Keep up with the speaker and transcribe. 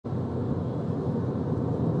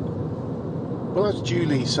Well, as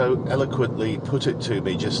Julie so eloquently put it to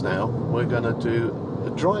me just now, we're going to do a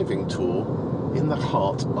driving tour in the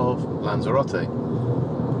heart of Lanzarote.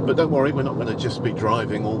 But don't worry, we're not going to just be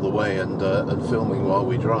driving all the way and filming while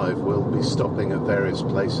we drive. We'll be stopping at various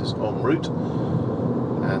places en route.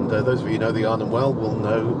 And those of you who know the island well will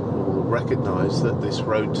know or will recognise that this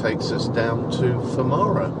road takes us down to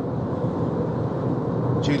Famara.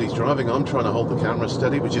 Julie's driving, I'm trying to hold the camera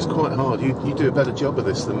steady, which is quite hard. You do a better job of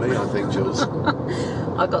this than me, I think, Jules.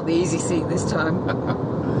 I got the easy seat this time.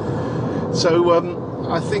 So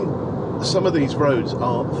I think some of these roads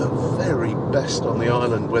are the very best on the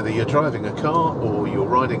island, whether you're driving a car or you're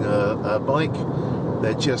riding a bike.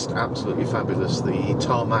 They're just absolutely fabulous. The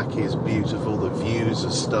tarmac is beautiful, the views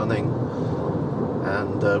are stunning.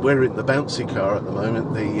 And we're in the bouncy car at the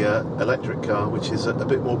moment, the electric car, which is a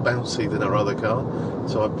bit more bouncy than our other car.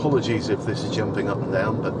 So apologies if this is jumping up and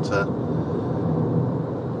down, but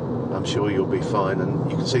I'm sure you'll be fine. And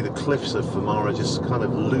you can see the cliffs of Famara just kind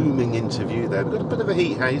of looming into view there. We've got a bit of a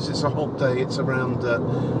heat haze. It's a hot day. It's around,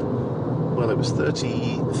 well, it was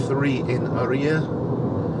 33 in Aria.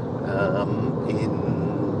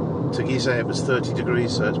 In Tiagua it was 30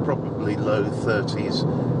 degrees, so it's probably low 30s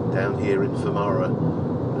down here in Famara.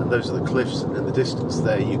 And those are the cliffs, and in the distance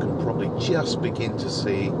there you can probably just begin to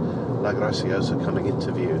see La Graciosa coming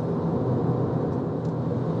into view.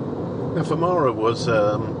 Now, Famara was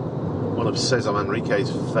one of Cesar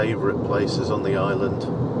Manrique's favourite places on the island.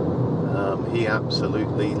 He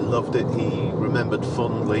absolutely loved it. He remembered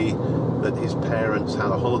fondly that his parents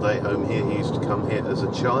had a holiday home here. He used to come here as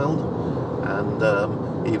a child, and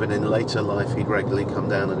even in later life he'd regularly come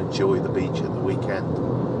down and enjoy the beach at the weekend.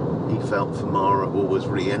 He felt Famara always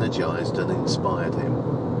re-energised and inspired him.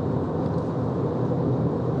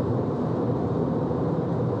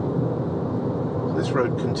 This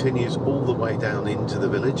road continues all the way down into the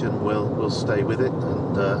village, and we'll stay with it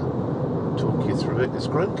and talk you through it. It's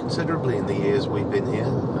grown considerably in the years we've been here.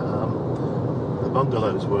 The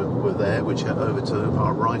bungalows were there, which are over to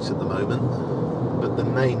our right at the moment, but the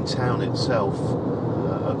main town itself,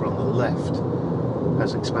 over on the left,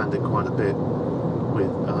 has expanded quite a bit,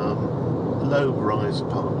 with low-rise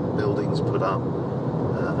apartment buildings put up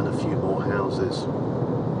and a few more houses.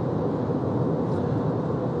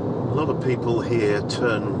 A lot of people here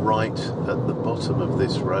turn right at the bottom of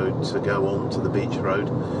this road to go on to the beach road.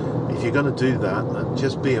 If you're going to do that,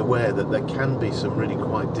 just be aware that there can be some really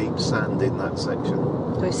quite deep sand in that section.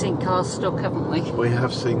 We've seen cars stuck, haven't we? We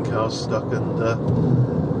have seen cars stuck and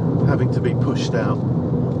having to be pushed out.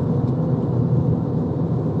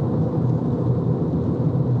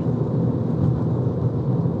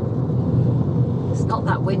 Not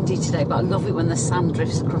that windy today, but I love it when the sand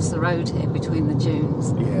drifts across the road here between the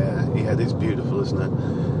dunes. Yeah, it is beautiful, isn't it?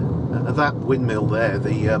 That windmill there,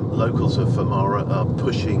 the locals of Famara are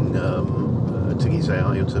pushing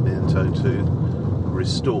Tiagua and Tao to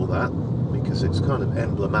restore that, because it's kind of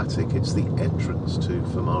emblematic. It's the entrance to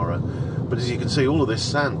Famara. But as you can see, all of this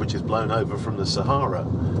sand, which is blown over from the Sahara,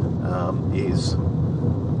 is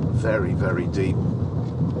very, very deep.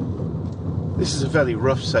 This is a fairly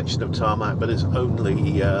rough section of tarmac, but it's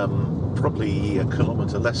only probably a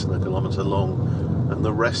kilometre, less than a kilometre long, and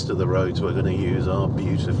the rest of the roads we're going to use are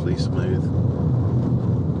beautifully smooth.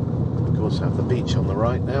 Of course, have the beach on the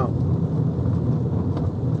right now.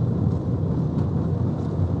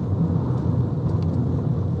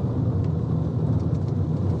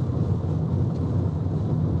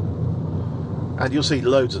 And you'll see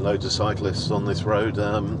loads and loads of cyclists on this road.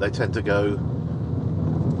 They tend to go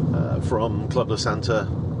from Club La Santa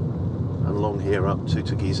and along here up to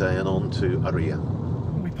Tiagua and on to Aria.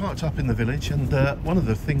 We parked up in the village, and one of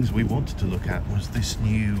the things we wanted to look at was this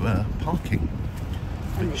new parking.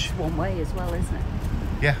 And it's one way as well, isn't it?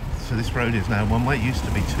 Yeah, so this road is now one way. It used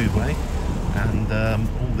to be two way, and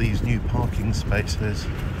all these new parking spaces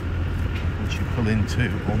which you pull into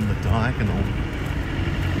on the diagonal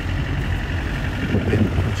have been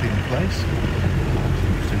put in place.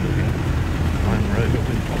 Interesting looking Land Rover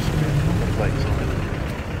with possibly a number plates on it.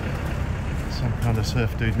 Some kind of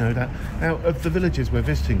surf dude, no doubt. Now, of the villages we're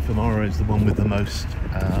visiting, Famara is the one with the most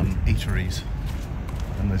eateries,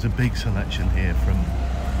 and there's a big selection here, from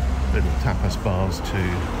little tapas bars to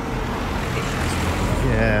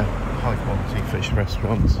high quality fish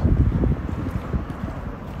restaurants.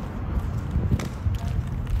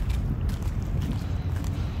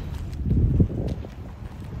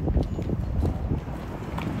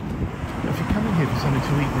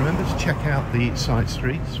 Remember to check out the side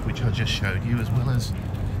streets, which I just showed you, as well as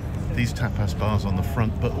these tapas bars on the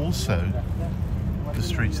front, but also the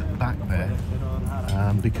streets at the back there,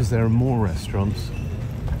 because there are more restaurants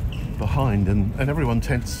behind, and everyone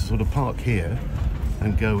tends to sort of park here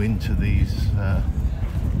and go into these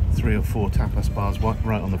 3 or 4 tapas bars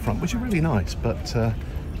right on the front, which are really nice, but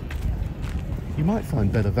you might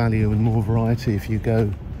find better value and more variety if you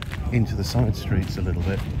go into the side streets a little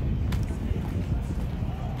bit.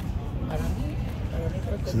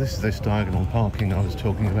 So this is this diagonal parking I was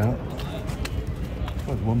talking about.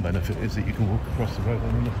 Well, one benefit is that you can walk across the road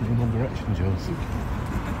only looking in one direction, Jules.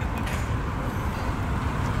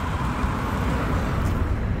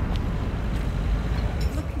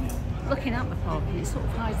 Looking at the parking, it sort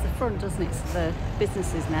of hides the front, doesn't it? So the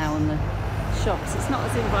businesses now and the shops. It's not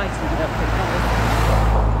as inviting, I don't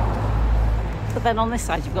think. But then on this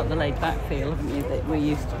side, you've got the laid-back feel, haven't you, that we're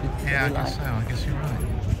used to? Yeah, I guess so. I guess you're right.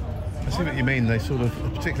 I see what you mean. They sort of,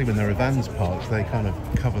 particularly when there are vans parked, they kind of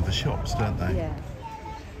cover the shops, don't they? Yeah.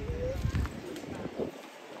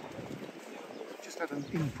 Just had an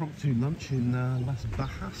impromptu lunch in Las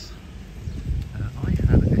Bajas. I had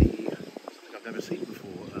something I've never seen before,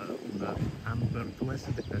 una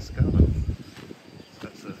hamburguesa de pescado. So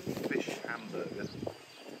that's a fish hamburger,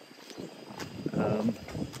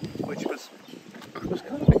 which was, I was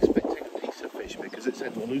kind of expecting a piece of fish because it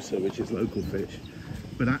said Melusa, which is local fish,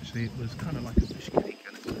 but actually it was kind of like a fish cake,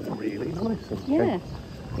 and it was really nice. Yeah.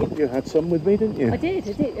 You had some with me, didn't you? I did.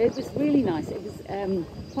 It was really nice. It was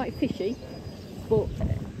quite fishy, but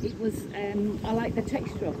it was. I like the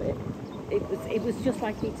texture of it. It was just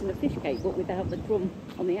like eating a fish cake, but without the crumb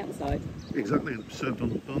on the outside. Exactly. It was served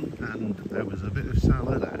on a bun, and there was a bit of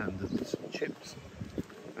salad and some chips,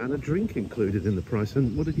 and a drink included in the price.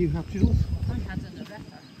 And what did you have, Jules? I had an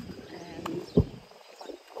arepa,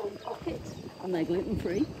 corn pocket, and they're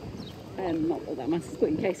gluten-free. Not that matters, but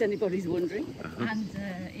in case anybody's wondering. And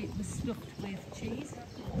it was stuffed with cheese,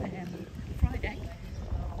 fried egg,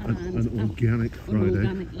 and an organic fried egg. An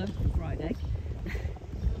organic local fried egg.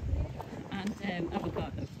 And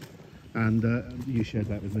avocado. And you shared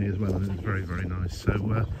that with me as well, and it was very, very nice.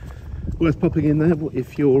 So worth popping in there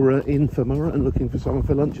if you're in Famara and looking for someone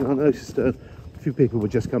for lunch. And I noticed a few people were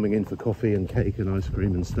just coming in for coffee and cake and ice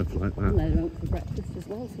cream and stuff like that. And they went for breakfast as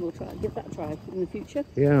well, so we'll give that a try in the future.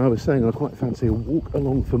 Yeah, I was saying I quite fancy a walk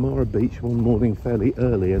along Famara Beach one morning fairly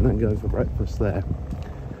early and then go for breakfast there.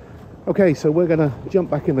 Okay, so we're going to jump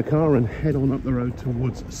back in the car and head on up the road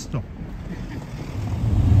towards Stop.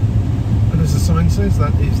 As the sign says,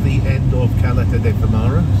 that is the end of Caleta de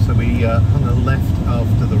Famara. So we hung a left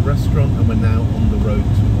after the restaurant and we're now on the road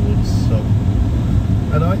towards Sop.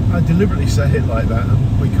 And I deliberately say it like that,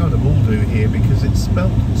 and we kind of all do here, because it's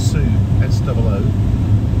spelt Soo, S-O-O.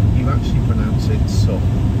 You actually pronounce it Sop.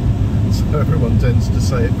 So everyone tends to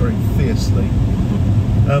say it very fiercely.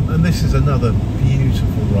 And this is another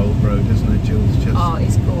beautiful road, isn't it, Jules? Just oh,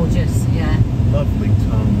 it's gorgeous, yeah. Lovely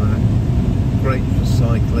tarmac. Great for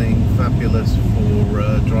cycling, fabulous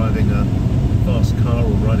for driving a fast car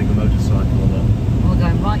or riding a motorcycle along. We're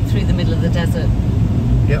going right through the middle of the desert.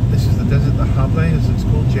 Yep, this is the desert, the Jable as it's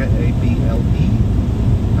called, J-A-B-L-E.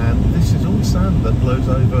 And this is all sand that blows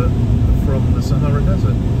over from the Sahara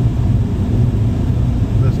Desert.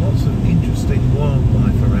 There's lots of interesting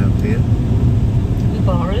wildlife around here.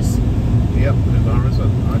 Ubaras. Yep, Ubaras.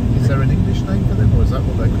 Is there an English name for them, or is that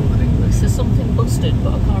what they call in English? There's something busted,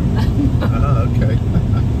 but I can't remember. Ah, okay.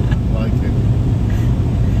 Like it.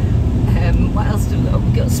 What else do we got?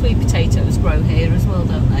 We've got sweet potatoes grow here as well,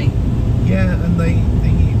 don't they? Yeah, and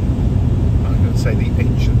I'm going to say the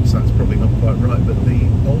ancients, that's probably not quite right, but the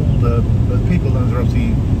older people of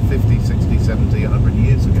Lanzarote 50, 60, 70, 100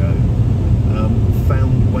 years ago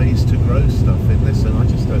found ways to grow stuff in this, and I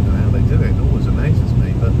just don't know how they do it. It always amazes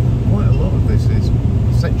me, but quite a lot of this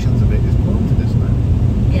sections of it is planted, isn't it?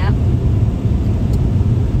 Yeah.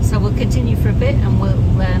 So we'll continue for a bit and we'll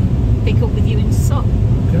pick up with you in Sop.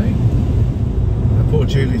 Okay. Poor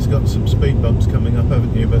Julie's got some speed bumps coming up,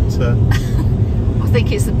 haven't you? But I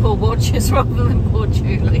think it's the poor watchers rather than poor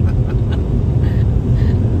Julie.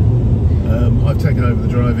 I've taken over the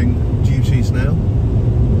driving duties now,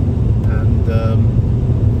 and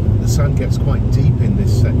the sun gets quite deep in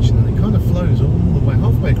this section, and it kind of flows all the way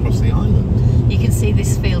halfway across the island. You can see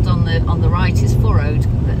this field on the right is furrowed.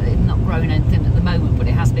 It's not grown anything at the moment, but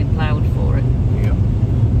it has been ploughed for it. Yeah.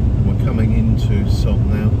 We're coming into Sop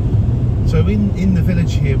now. So in the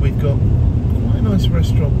village here we've got quite a nice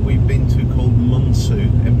restaurant we've been to called Munso,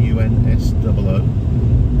 M-U-N-S-O-O.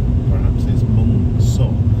 Perhaps it's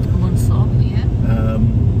Munso. Munso, yeah.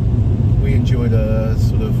 We enjoyed a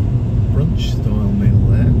sort of brunch style meal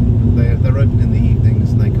there. They're open in the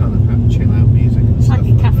evenings and they kind of have chill out music and it's stuff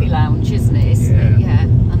like a cafe lounge, isn't it? Yeah.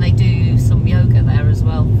 And they do some yoga there as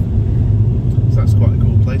well. So that's quite a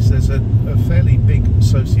cool place. There's a fairly big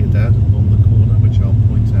Sociedad on the corner, which I'll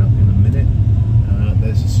point out in a minute.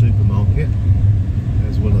 There's a supermarket.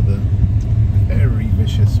 There's one of the very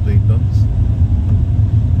vicious speed bumps.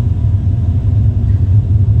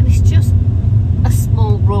 And it's just a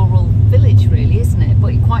small rural village, really, isn't it?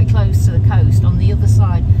 But you're quite close to the coast. On the other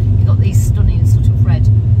side, you've got these stunning sort of red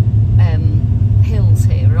hills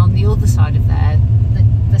here, and on the other side of there,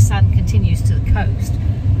 the sand continues to the coast.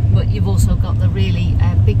 But you've also got the really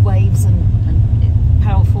big waves and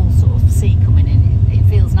powerful sort of sea coming in. It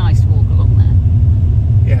feels nice to walk along there.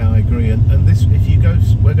 Yeah, I agree. And this, if you go,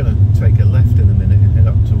 we're going to take a left in a minute and head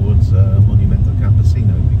up towards Monumento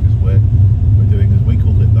Campesino, because we're doing, as we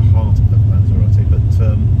called it, the heart of Lanzarote. But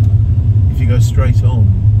if you go straight on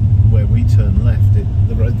where we turn left,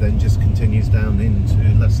 the road then just continues down into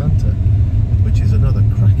La Santa, which is another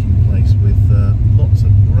cracking place with lots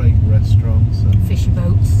of great restaurants and fishing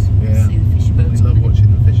boats. Yeah, see the fishing boats. We love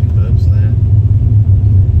watching the fishing boats there.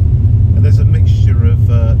 And there's a mixture of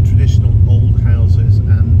traditional old houses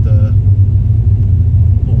and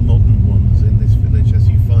more modern ones in this village, as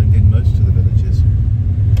you find in most of the villages.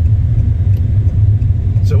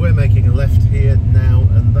 So we're making a left here now,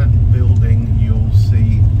 and that building you'll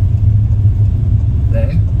see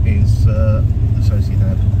there is the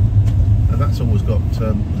Sociedad. And that's always got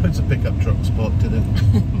loads of pickup trucks parked in it.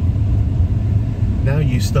 Now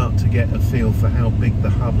you start to get a feel for how big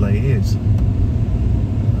the Hable is.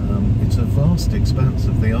 It's a vast expanse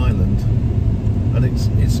of the island, and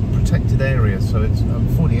it's a protected area, so it's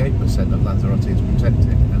 48% of Lanzarote is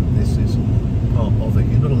protected, and this is part of it.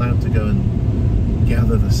 You're not allowed to go and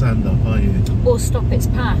gather the sand up, are you? Or stop its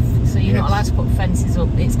path, so you're not allowed to put fences up.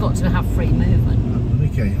 It's got to have free movement.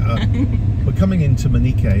 Munique. We're coming into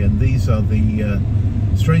Munique, and these are the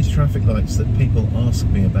strange traffic lights that people ask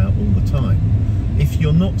me about all the time. If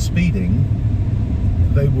you're not speeding,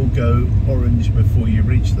 they will go orange before you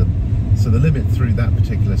reach them. So the limit through that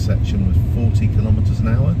particular section was 40 kilometers an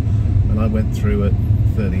hour, and I went through at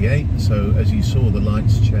 38. So as you saw, the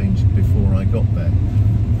lights changed before I got there.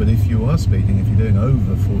 But if you are speeding, if you're doing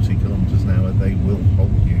over 40 kilometers an hour, they will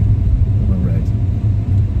hold you on a red.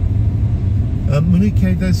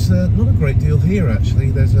 Munique, there's not a great deal here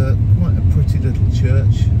actually. There's quite a pretty little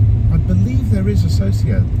church. I believe there is a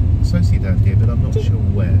Sociedad here, but I'm not sure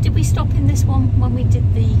where. Did we stop in this one when we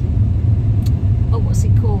did the, what's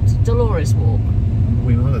it called? Dolores Walk?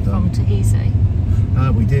 We might have done. From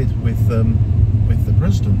Tiagua. We did with the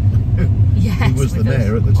president, yes, who was the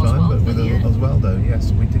mayor at the time, but with Oswaldo.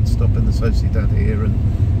 Yes, we did stop in the Sociedad here,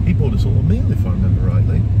 and he bought us all a meal, if I remember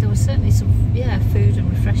rightly. There was certainly some, food and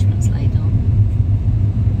refreshments laid on.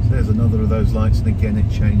 So there's another of those lights, and again it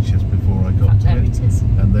changed just before I got to there it. It is.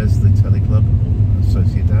 And there's the Teleclub, or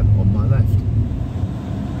Sociedad, on my left.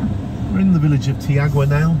 We're in the village of Tiagua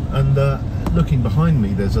now, and looking behind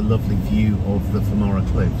me there's a lovely view of the Famara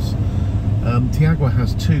cliffs. Tiagua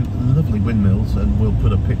has two lovely windmills, and we'll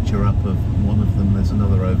put a picture up of one of them. There's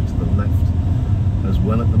another over to the left as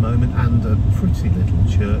well at the moment, and a pretty little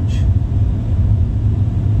church.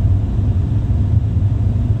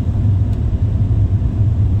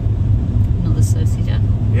 Another Sociedad.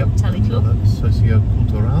 Yep, Teleclub. another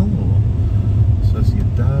Socio-Cultural or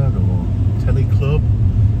Sociedad or Teleclub.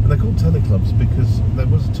 And they're called teleclubs because there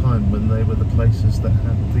was a time when they were the places that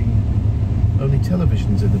had the only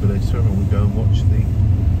televisions in the village, so everyone would go and watch the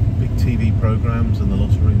big TV programs and the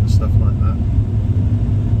lottery and stuff like that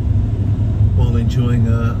while enjoying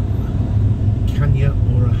a caña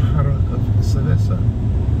or a jarra of cerveza.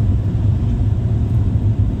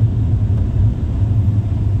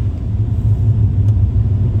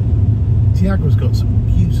 Tiagua's got some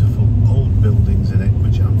beautiful old buildings in it,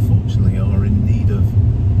 which unfortunately are in need of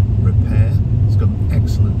repair. It's got an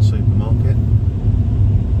excellent supermarket,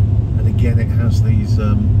 and again it has these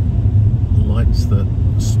lights that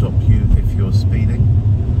stop you if you're speeding.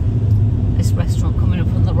 This restaurant coming up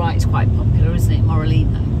on the right is quite popular, isn't it?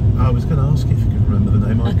 Morellino. I was going to ask if you could remember the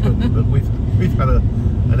name. I couldn't, but we've had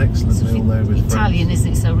an excellent meal there with Italian, friends.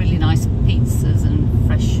 isn't it? So really nice pizzas and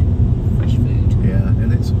fresh food. Yeah,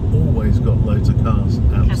 and it's always got loads of cars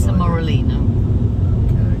outside. Casa Morellino.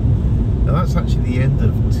 Okay. Now that's actually the end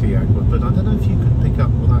of Tiagua, but I don't know if you could pick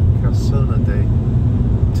up La Casona de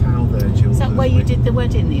Tao there, Jules. Is that where you did the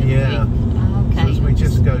wedding the other week? Oh, okay. So as we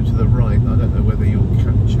just go to the right, I don't know whether you'll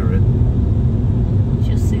capture it.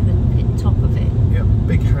 Just see the top of it. Yeah,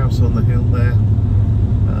 big house on the hill there,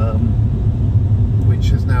 which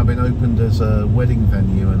has now been opened as a wedding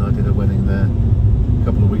venue, and I did a wedding there a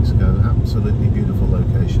couple of weeks ago. Absolutely beautiful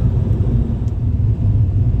location.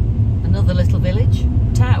 Another little village,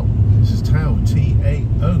 Tao. This is Tao,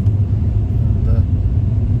 T-A-O.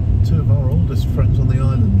 And two of our older oldest friends on the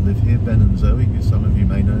island live here, Ben and Zoe, who some of you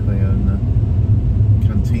may know. They own a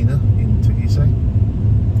cantina in Tiagua.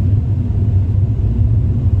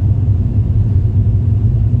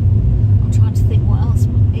 I'm trying to think what else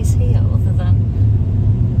is here other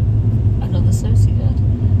than another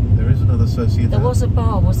Sociedad. There is another Sociedad. There was a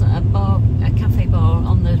bar, wasn't a bar, a cafe bar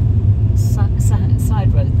on the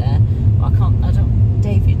side road there. But I don't,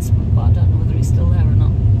 David's, but I don't know whether he's still there or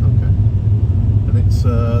not. Okay. And it's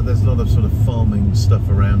there's a lot of sort of farming stuff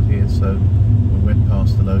around here. So we went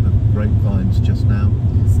past a load of grapevines just now.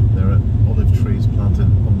 There are olive trees planted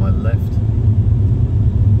on my left.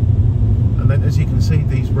 And then, as you can see,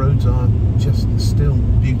 these roads are just still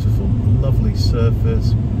beautiful. Lovely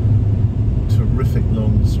surface, terrific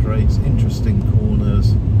long straights, interesting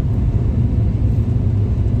corners.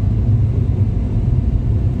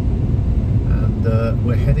 And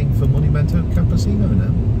we're heading for Monumento Campesino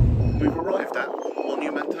now. We've arrived at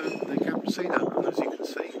Monumento Campesino, and as you can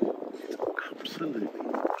see, it's absolutely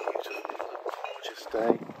beautiful. Gorgeous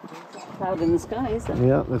day. Cloud in the sky, isn't it?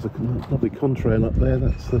 Yeah, there's a lovely contrail up there.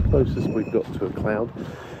 That's the closest we've got to a cloud.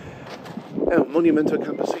 Now, Monumento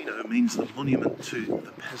Campesino means the monument to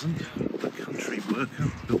the peasant, the country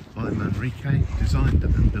worker, built by Munique, designed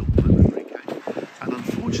and built by Munique. And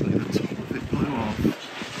unfortunately, the top of it blew off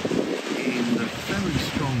in the very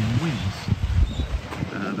strong winds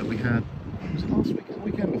that we had. Was it last week? The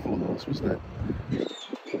weekend before last, wasn't it?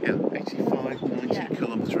 Yeah, 85, 90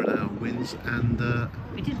 km/h winds, and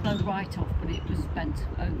it did blow right off, but it was bent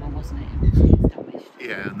over, wasn't it? It was damaged.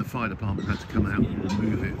 yeah, and the fire department had to come out and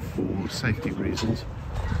remove it for safety reasons.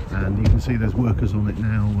 And you can see there's workers on it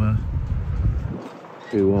now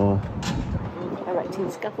who are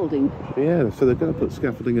Erecting scaffolding. yeah, so they're going to put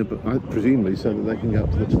scaffolding up, presumably so that they can go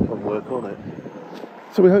up to the top and work on it.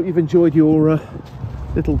 So we hope you've enjoyed your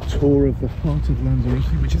little tour of the heart of Lanzarote,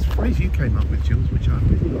 which is a phrase you came up with, Jules, which I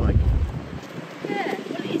really like. Yeah,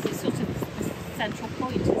 well, it is a sort of a central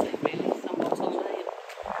point, is it really? Somewhat on the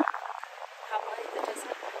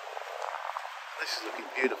desert. This is looking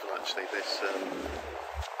beautiful, actually, this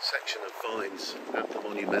section of vines at the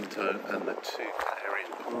Monumento, and the two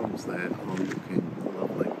Canarian palms there are looking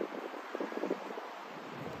lovely.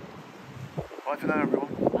 Bye for now,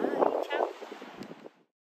 everyone.